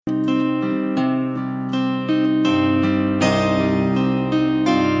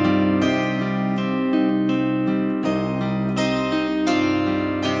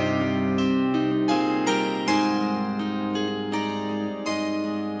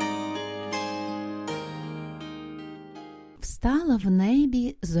Стала в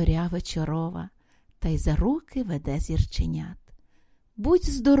небі зоря вечорова, та й за руки веде зірченят. Будь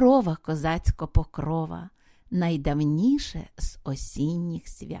здорова, козацько покрова, найдавніше з осінніх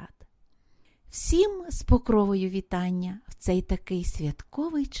свят. Всім з покровою вітання в цей такий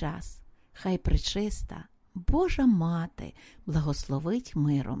святковий час. Хай пречиста Божа Мати благословить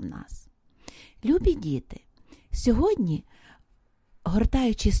миром нас. Любі діти, сьогодні,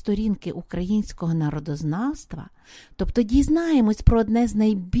 гортаючи сторінки українського народознавства, тобто дізнаємось про одне з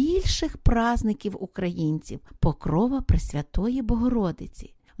найбільших праздників українців – Покрова Пресвятої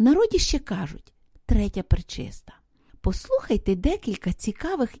Богородиці. В народі ще кажуть «Третя пречиста». Послухайте декілька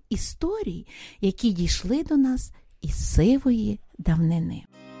цікавих історій, які дійшли до нас із сивої давнини.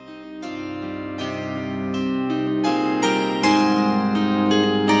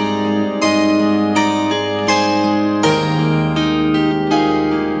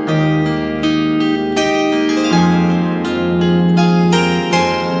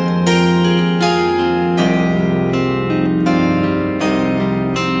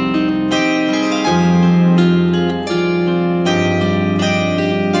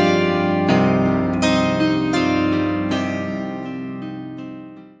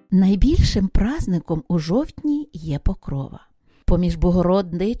 Найбільшим праздником у жовтні є Покрова. Поміж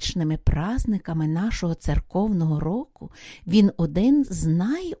богородичними праздниками нашого церковного року він один з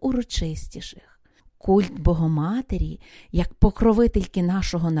найурочистіших. Культ Богоматері, як покровительки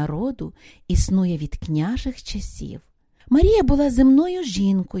нашого народу, існує від княжих часів. Марія була земною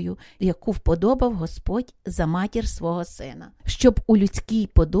жінкою, яку вподобав Господь за матір свого сина, щоб у людській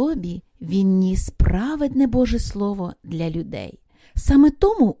подобі він ніс праведне Боже Слово для людей. Саме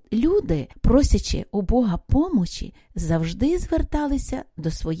тому люди, просячи у Бога помочі, завжди зверталися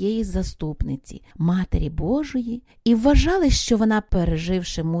до своєї заступниці, Матері Божої, і вважали, що вона,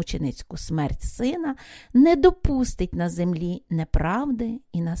 переживши мученицьку смерть сина, не допустить на землі неправди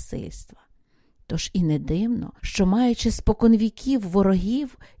і насильства. Тож і не дивно, що, маючи споконвіків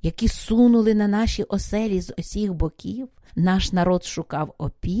ворогів, які сунули на наші оселі з усіх боків, наш народ шукав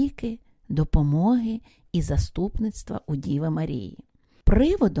опіки, допомоги і заступництва у Діви Марії.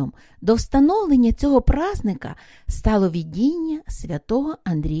 Приводом до встановлення цього празника стало видіння святого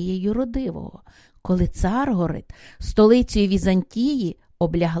Андрія Юродивого, коли Царгород, столицею Візантії,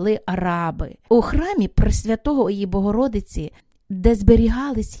 облягли араби. У храмі Пресвятого її Богородиці, де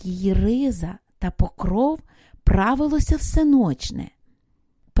зберігались її риза та покров, правилося всеночне.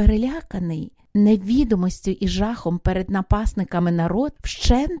 Переляканий невідомостю і жахом перед напасниками народ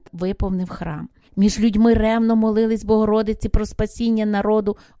вщент виповнив храм. Між людьми ревно молились Богородиці про спасіння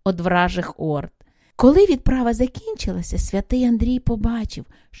народу од вражих орд. Коли відправа закінчилася, святий Андрій побачив,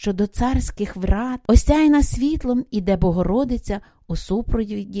 що до царських врат, осяяна світлом, іде Богородиця у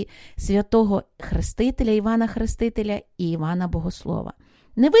супроводі святого Хрестителя Івана Хрестителя і Івана Богослова.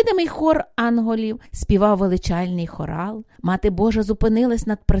 Невидимий хор ангелів співав величальний хорал. Мати Божа зупинилась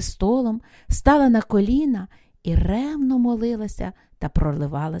над престолом, стала на коліна і ревно молилася та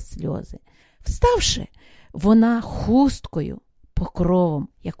проливала сльози. Вставши, вона хусткою, покровом,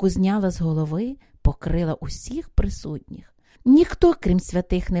 яку зняла з голови, покрила усіх присутніх. Ніхто, крім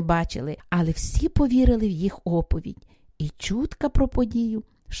святих, не бачили, але всі повірили в їх оповідь, і чутка про подію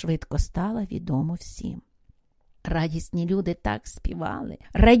швидко стала відомо всім. Радісні люди так співали,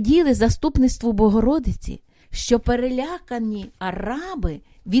 раділи заступництву Богородиці, що перелякані араби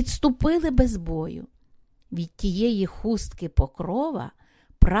відступили без бою. Від тієї хустки покрова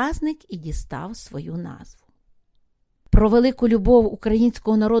праздник і дістав свою назву. Про велику любов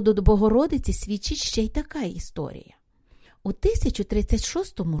українського народу до Богородиці свідчить ще й така історія. У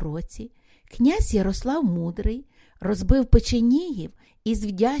 1036 році князь Ярослав Мудрий розбив Печенігів і з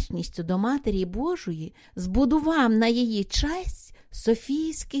вдячністю до Матері Божої збудував на її честь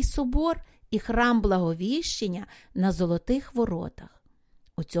Софійський собор і храм Благовіщення на Золотих Воротах.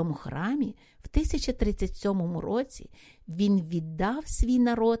 У цьому храмі в 1037 році він віддав свій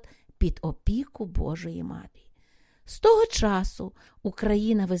народ під опіку Божої Матері. З того часу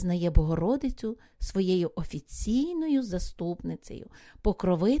Україна визнає Богородицю своєю офіційною заступницею,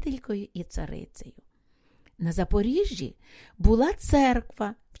 покровителькою і царицею. На Запоріжжі була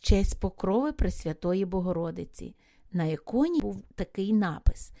церква в честь покрови Пресвятої Богородиці. На іконі був такий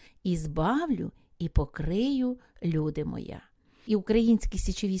напис «Ізбавлю і покрию, люди моя». І українські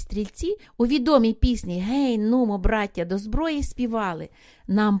січові стрільці у відомій пісні «Гей, нумо, браття, до зброї» співали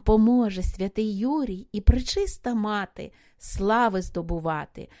 «Нам поможе святий Юрій і пречиста мати слави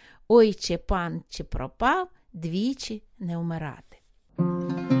здобувати, ой, чи пан, чи пропав, двічі не вмирати».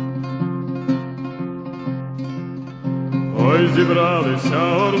 Ой, Ой, зібралися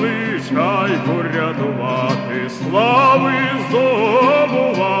орли чайку рятувати, слави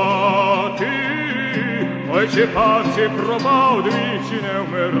здобувати. Ой, чи пан, чи пропав, двічі не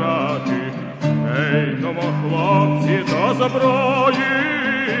вмирати. Ей, ну-мо, хлопці, до зброї.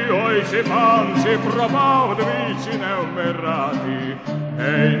 Ой, чи пан, чи пропав, двічі не вмирати.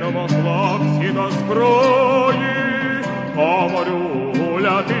 Ей, ну-мо, хлопці, до зброї. По морю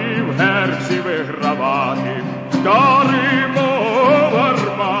гуляти, в герці вигравати, вдаримо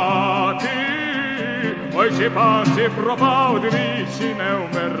гармати. Ой, чи пан, чи пропав, двічі не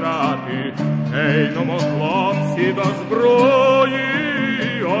вмирати. Ей, ну-мо, хлопці, до зброї.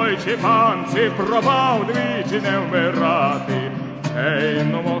 Ой, чи пан, чи пропав, двічі не вмирати. Ей,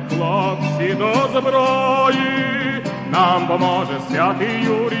 ну-мо, хлопці, до зброї. Нам поможе святий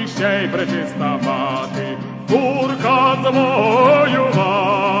Юрій, ще й пречиста мати, Турка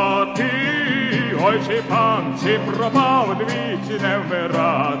завоювати. Ой, чи пан, чи пропав, двічі не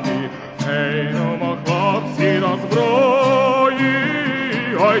вмирати. Ей, ну-мо, хлопці, до зброї.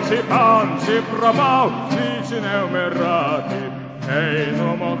 Ой, чи пан, чи пропав, двічі не вмирати. Ей,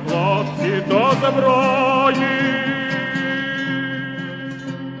 ну-мо, хлопці, до зброї.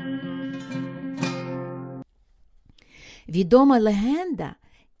 Відома легенда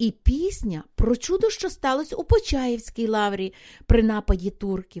і пісня про чудо, що сталося у Почаївській лаврі при нападі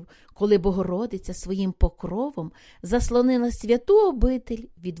турків, коли Богородиця своїм покровом заслонила святу обитель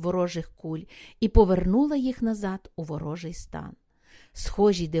від ворожих куль і повернула їх назад у ворожий стан.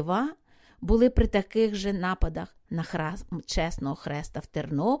 Схожі дива були при таких же нападах на храм Чесного Хреста в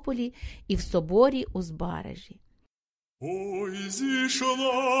Тернополі і в соборі у Збаражі. Ой,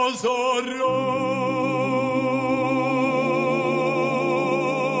 зійшла зоря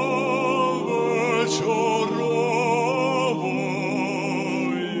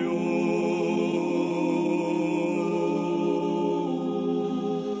вечоровою,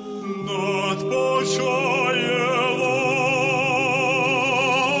 над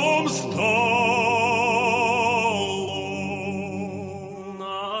Почаєвом стало,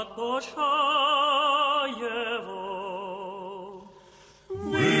 над Почаєвом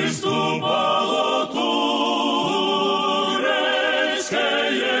виступало турецьке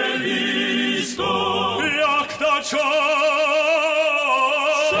військо, як та чорна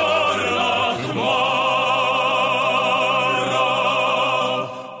хмара,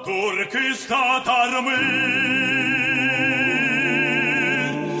 турки з татарами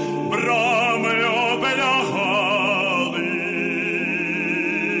брами облягали,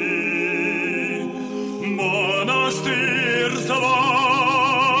 монастир завоювати.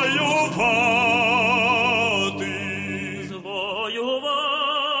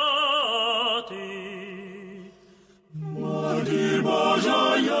 Маті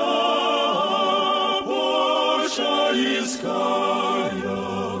Божая Почаївськая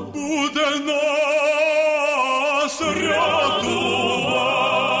буде нас рятувати.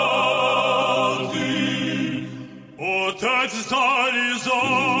 Отець залізав,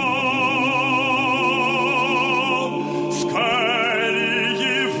 з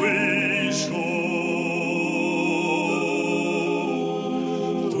келії вийшов,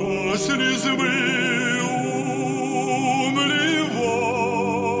 та слізьми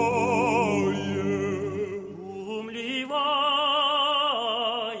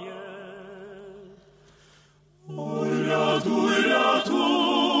умліває. Рятуй,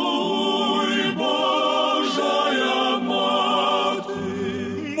 рятуй, Божая Мати,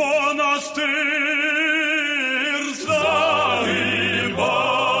 монастир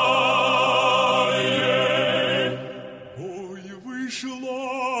загибає. Ой, вийшла,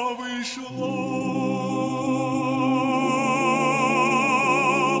 вийшла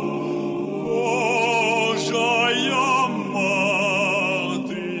Божая Мати,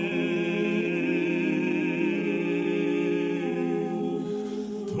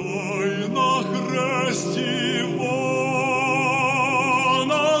 та й на хресті вона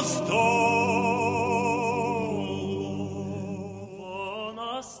стала.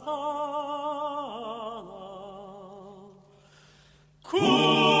 Вона стала.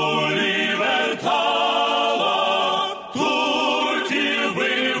 Кулі вертала, турків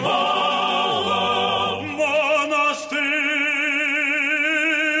бивала, монастир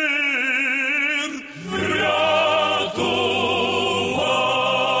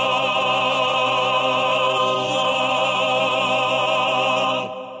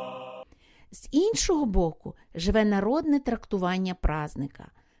врятувала. З іншого боку, живе народне трактування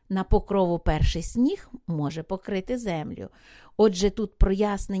празника. На Покрову перший сніг може покрити землю. Отже, тут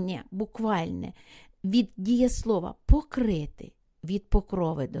прояснення буквальне від дієслова «покрити». Від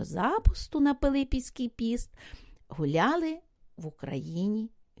Покрови до запусту на Пилипівський піст гуляли в Україні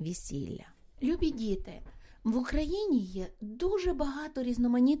весілля. Любі діти, в Україні є дуже багато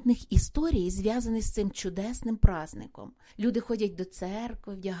різноманітних історій, зв'язаних з цим чудесним праздником. Люди ходять до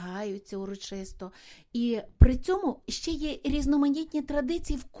церкви, вдягаються урочисто. І при цьому ще є різноманітні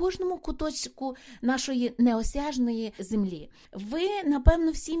традиції в кожному куточку нашої неосяжної землі. Ви,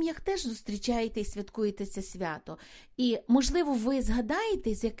 напевно, в сім'ях теж зустрічаєте і святкуєте це свято. І, можливо, ви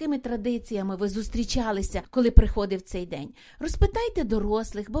згадаєте, з якими традиціями ви зустрічалися, коли приходив цей день. Розпитайте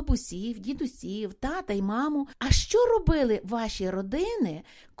дорослих, бабусів, дідусів, тата й маму, а що робили ваші родини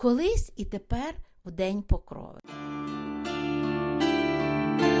колись і тепер в День Покрови?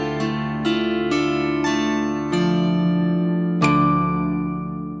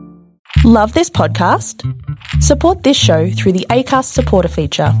 Love this podcast? Support this show through the Acast supporter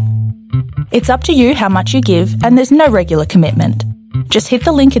feature. It's up to you how much you give and there's no regular commitment. Just hit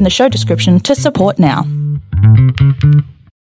the link in the show description to support now.